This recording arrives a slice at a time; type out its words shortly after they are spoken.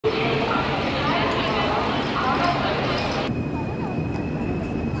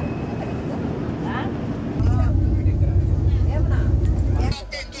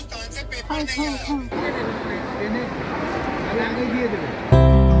Hey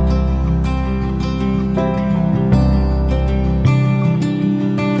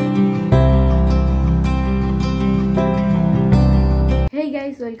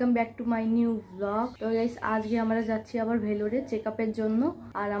guys, welcome back to my new vlog. তো guys আজকে আমরা যাচ্ছি আবার ভেলোরে চেকআপের জন্য।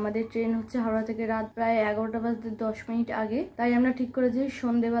 আর আমাদের ট্রেন হচ্ছে হাওড়া থেকে রাত প্রায় 11টা বাজতে 10 মিনিট আগে। তাই আমরা ঠিক করেছি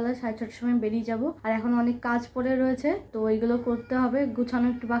সন্ধ্যেবেলা 6:30টার সময় বেরিয়ে যাব। আর এখন অনেক কাজ পড়ে রয়েছে, তো এইগুলো করতে হবে, গুছানো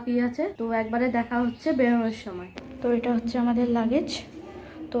একটু বাকি আছে। তো একবারে দেখা হচ্ছে বেরোনোর সময়। তো এটা হচ্ছে আমাদের লাগেজ।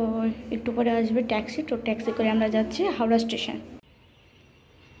 তো একটু পরে আসবে ট্যাক্সি। তো ট্যাক্সি করে আমরা যাচ্ছি হাওড়া স্টেশন।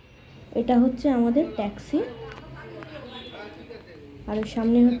 এটা হচ্ছে আমাদের ট্যাক্সি, আর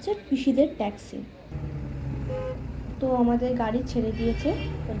সামনে হচ্ছে পিসিদের ট্যাক্সি। তো আমাদের গাড়ি ছেড়ে দিয়েছে,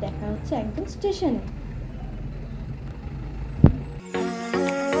 তো দেখা হচ্ছে একদম স্টেশনে।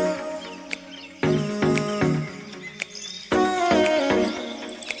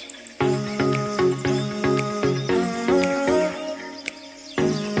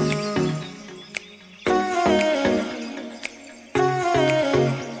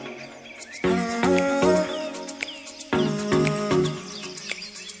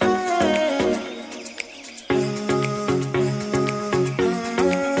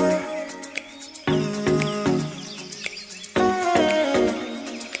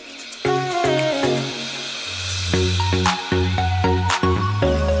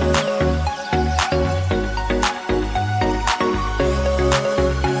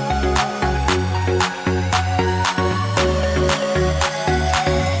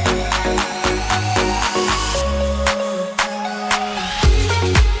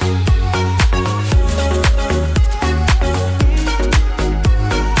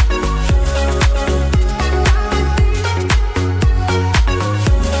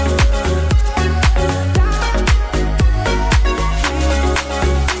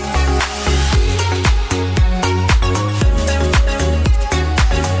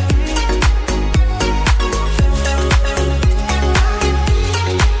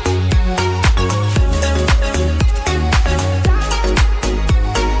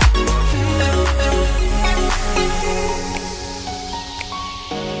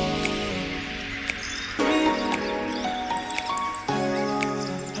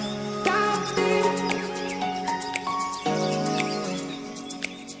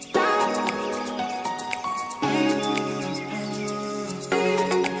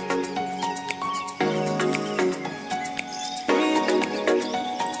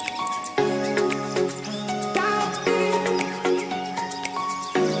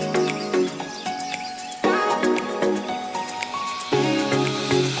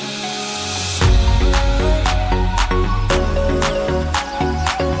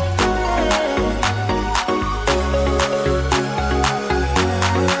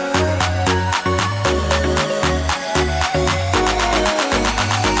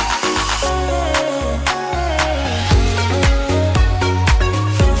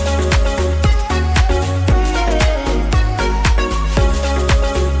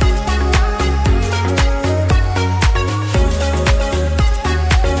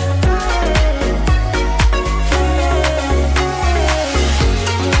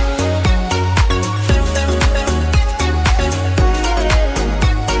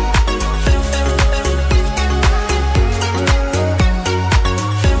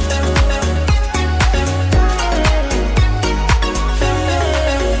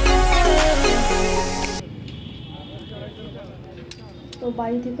 তো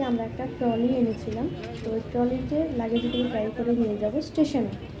বাড়ি থেকে আমরা একটা ট্রলি এনেছিলাম, তো ওই ট্রলিতে লাগেজগুলো ট্রাই করে নিয়ে যাব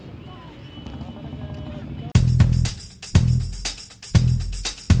স্টেশনে।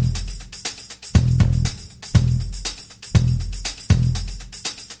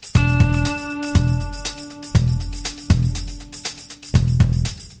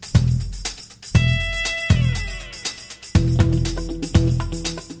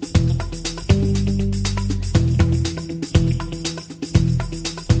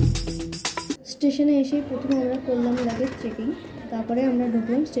 স্টেশনে এসে প্রথমে আমরা করলাম লাগেজ চেকিং, তারপরে আমরা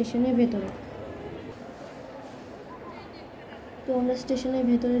ঢুকলাম স্টেশনের ভেতরে। তো আমরা স্টেশনের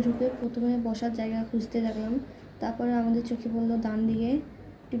ভেতরে ঢুকে প্রথমে বসার জায়গা খুঁজতে লাগলাম। তারপরে আমাদের চোখে পড়লো ডান দিকে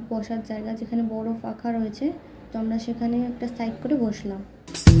একটি বসার জায়গা, যেখানে বড় পাখা রয়েছে। তো আমরা সেখানে একটা সাইড করে বসলাম।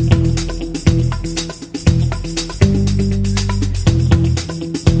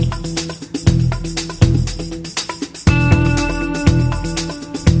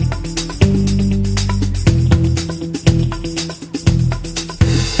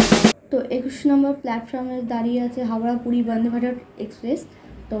 তো 21 নম্বর প্ল্যাটফর্মে দাঁড়িয়ে আছে হাওড়া পুরী বন্দে ভারত এক্সপ্রেস।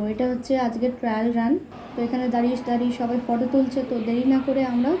 তো এটা হচ্ছে আজকের ট্রায়াল রান। তো এখানে দাঁড়িয়ে সবাই ফটো তুলছে। তো দেরি না করে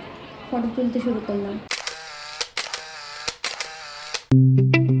আমরা ফটো তুলতে শুরু করলাম।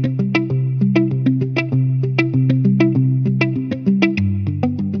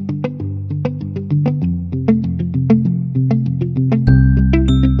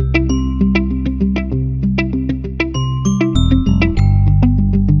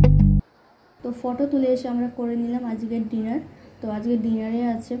 তো ফটো তুলে এসে আমরা করে নিলাম আজকের ডিনার। তো আজকের ডিনারে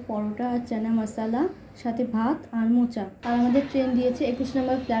আছে পরোটা আর চানা মশলা, সাথে ভাত আর মোচা। আর আমাদের ট্রেন দিয়েছে 21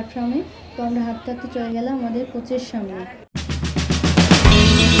 নম্বর প্ল্যাটফর্মে। তো আমরা হাঁটতে হাঁটতে চলে গেলাম আমাদের কোচের সামনে।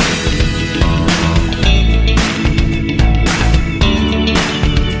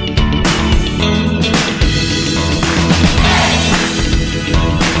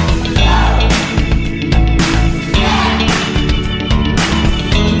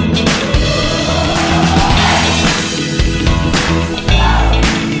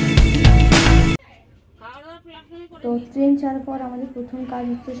 তো ট্রেন ছাড়ার পর আমাদের প্রথম কাজ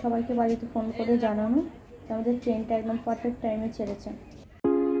হচ্ছে সবাইকে বাড়িতে ফোন করে জানানো যে আমাদের ট্রেনটা একদম পারফেক্ট টাইমে ছেড়েছে।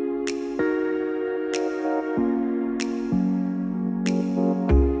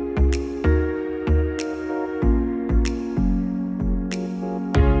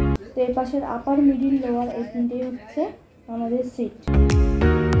 তো এই পাশের আপার, মিডিল, লোয়ার এই তিনটেই হচ্ছে আমাদের সিট।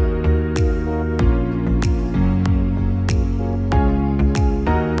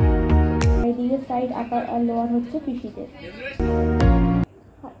 সাইড আপার আর লোয়ার হচ্ছে পিসিদের।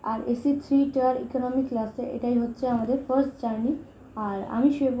 আর এসি 3 টায়ার ইকোনমি ক্লাসে এটাই হচ্ছে আমাদের ফার্স্ট জার্নি। আর আমি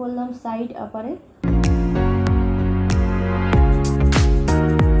শুয়ে পড়লাম সাইড আপারে।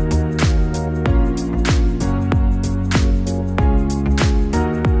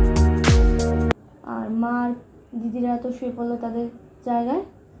 আর মা আর দিদিরা তো শুয়ে পড়লো তাদের জায়গায়।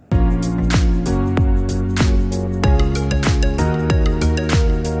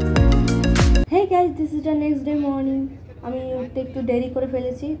 Hey guys, this is the next day morning. আমি উঠতে একটু দেরি করে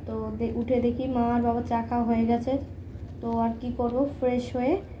ফেলেছি। তো উঠে দেখি মা আর বাবা চা খাওয়া হয়ে গেছে। তো আর কি করব, ফ্রেশ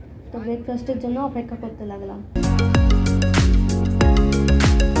হয়ে তো ব্রেকফাস্টের জন্য অপেক্ষা করতে লাগলাম।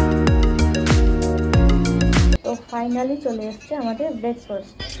 তো ফাইনালি চলে এসছে আমাদের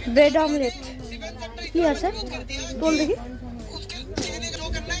ব্রেকফাস্ট, ব্রেড অমলেট। কি আছে তোল দেখি।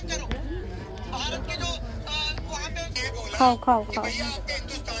 খাও খাও খাও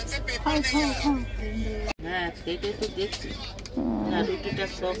খাও খাও খাও।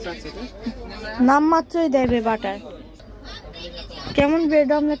 নাম মাত্রই দেবে বাটার। কেমন ব্রেড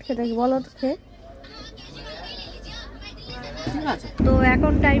অমলেট খেতে বলো তো খেয়ে। তো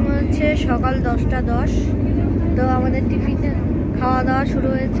এখন টাইম হচ্ছে সকাল 10:10। তো আমাদের টিফিনে খাওয়া দাওয়া শুরু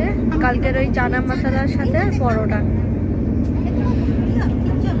হয়েছে কালকের ওই চানা মশলার সাথে পরোটা।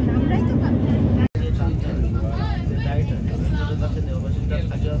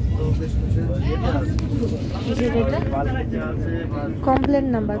 Complain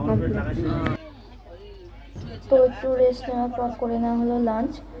number complain. তো একটু রেস্ট নেওয়ার পর করে নেওয়া হলো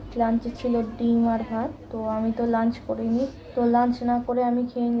লাঞ্চ। লাঞ্চে ছিল ডিম আর ভাত। তো আমি তো লাঞ্চ করিনি। তো লাঞ্চ না করে আমি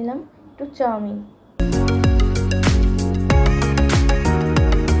খেয়ে নিলাম একটু chowmein.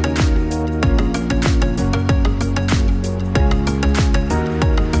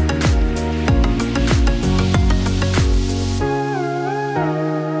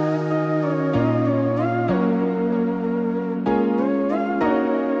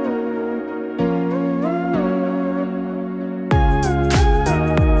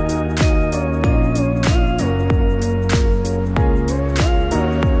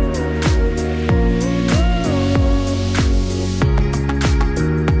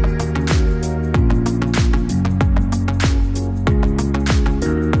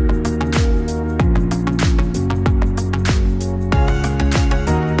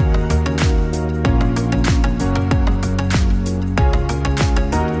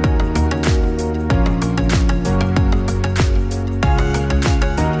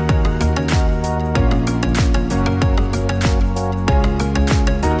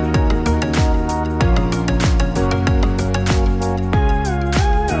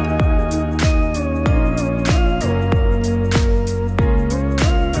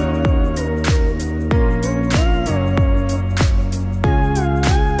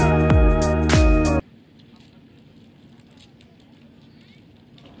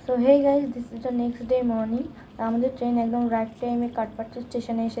 So hey guys, this is the next day morning. আমাদের ট্রেন একদম রাইট টাইমে কাটপাটি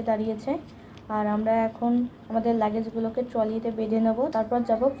স্টেশনে এসে দাঁড়িয়েছে। আর আমরা এখন আমাদের লাগেজগুলোকে ট্রলিতে বেঁধে নেব, তারপর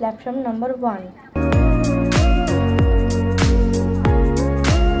যাব প্ল্যাটফর্ম নাম্বার 1।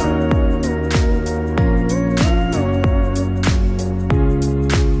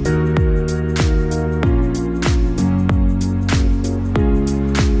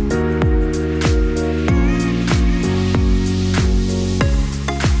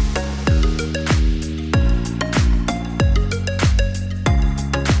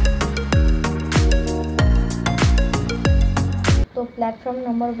 প্ল্যাটফর্ম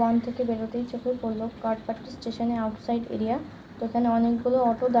নাম্বার 1 থেকে বেরোতেই চোখে পড়লো কাটপাটি স্টেশনে আউটসাইড এরিয়া। তো এখানে অনেকগুলো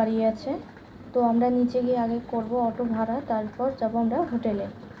অটো দাঁড়িয়ে আছে। তো আমরা নিচে গিয়ে আগে করব অটো ভাড়া, তারপর যাব আমরা হোটেলে।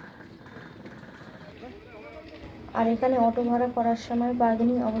 আর এখানে অটো ভাড়া করার সময়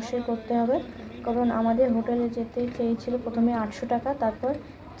বার্গেনিং অবশ্যই করতে হবে, কারণ আমাদের হোটেলে যেতে চেয়েছিল প্রথমে 800 টাকা, তারপর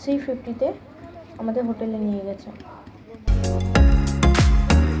 350-তে আমাদের হোটেলে নিয়ে গেছে।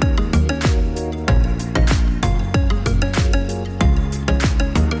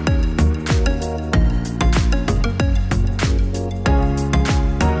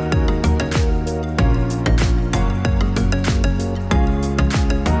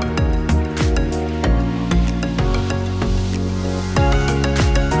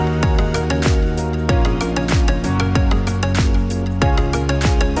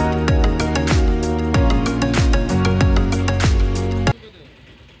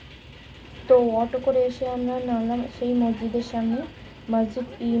 তো অটো করে এসে আমরা নামলাম সেই মসজিদের সামনে, মসজিদ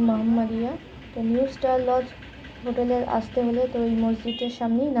ই মোহাম্মদিয়া। তো নিউ স্টার লজ হোটেলে আসতে হলে তো এই মসজিদের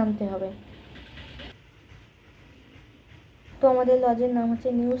সামনেই নামতে হবে। তো আমাদের লজের নাম হচ্ছে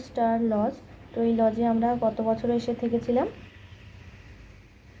নিউ স্টার লজ। তো এই লজে আমরা গত বছর এসে থেকেছিলাম।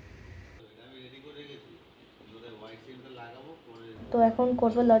 তো এখন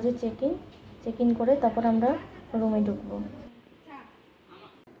করব লজে চেক ইন করে তারপর আমরা রুমে ঢুকবো।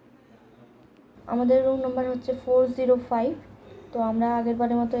 আমাদের রুম নাম্বার হচ্ছে 405। তো আমরা আগের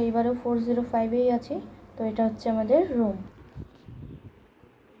বারের মতো এইবারেও 405-এই আছি। তো এটা হচ্ছে আমাদের রুম।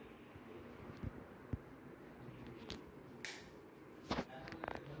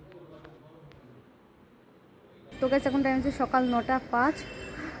 তো গাইস এখন টাইম হচ্ছে সকাল 9:05।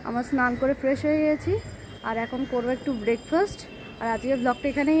 আমরা স্নান করে ফ্রেশ হয়ে গেছি আর এখন করবো একটু ব্রেকফাস্ট। আর আজকে ব্লগটা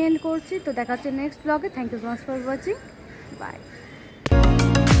এখানেই এন্ড করছি। তো দেখা হচ্ছে নেক্সট ব্লগে। Thank you so much for watching. By.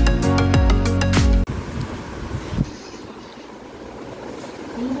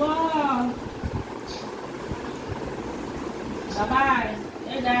 Bye-bye.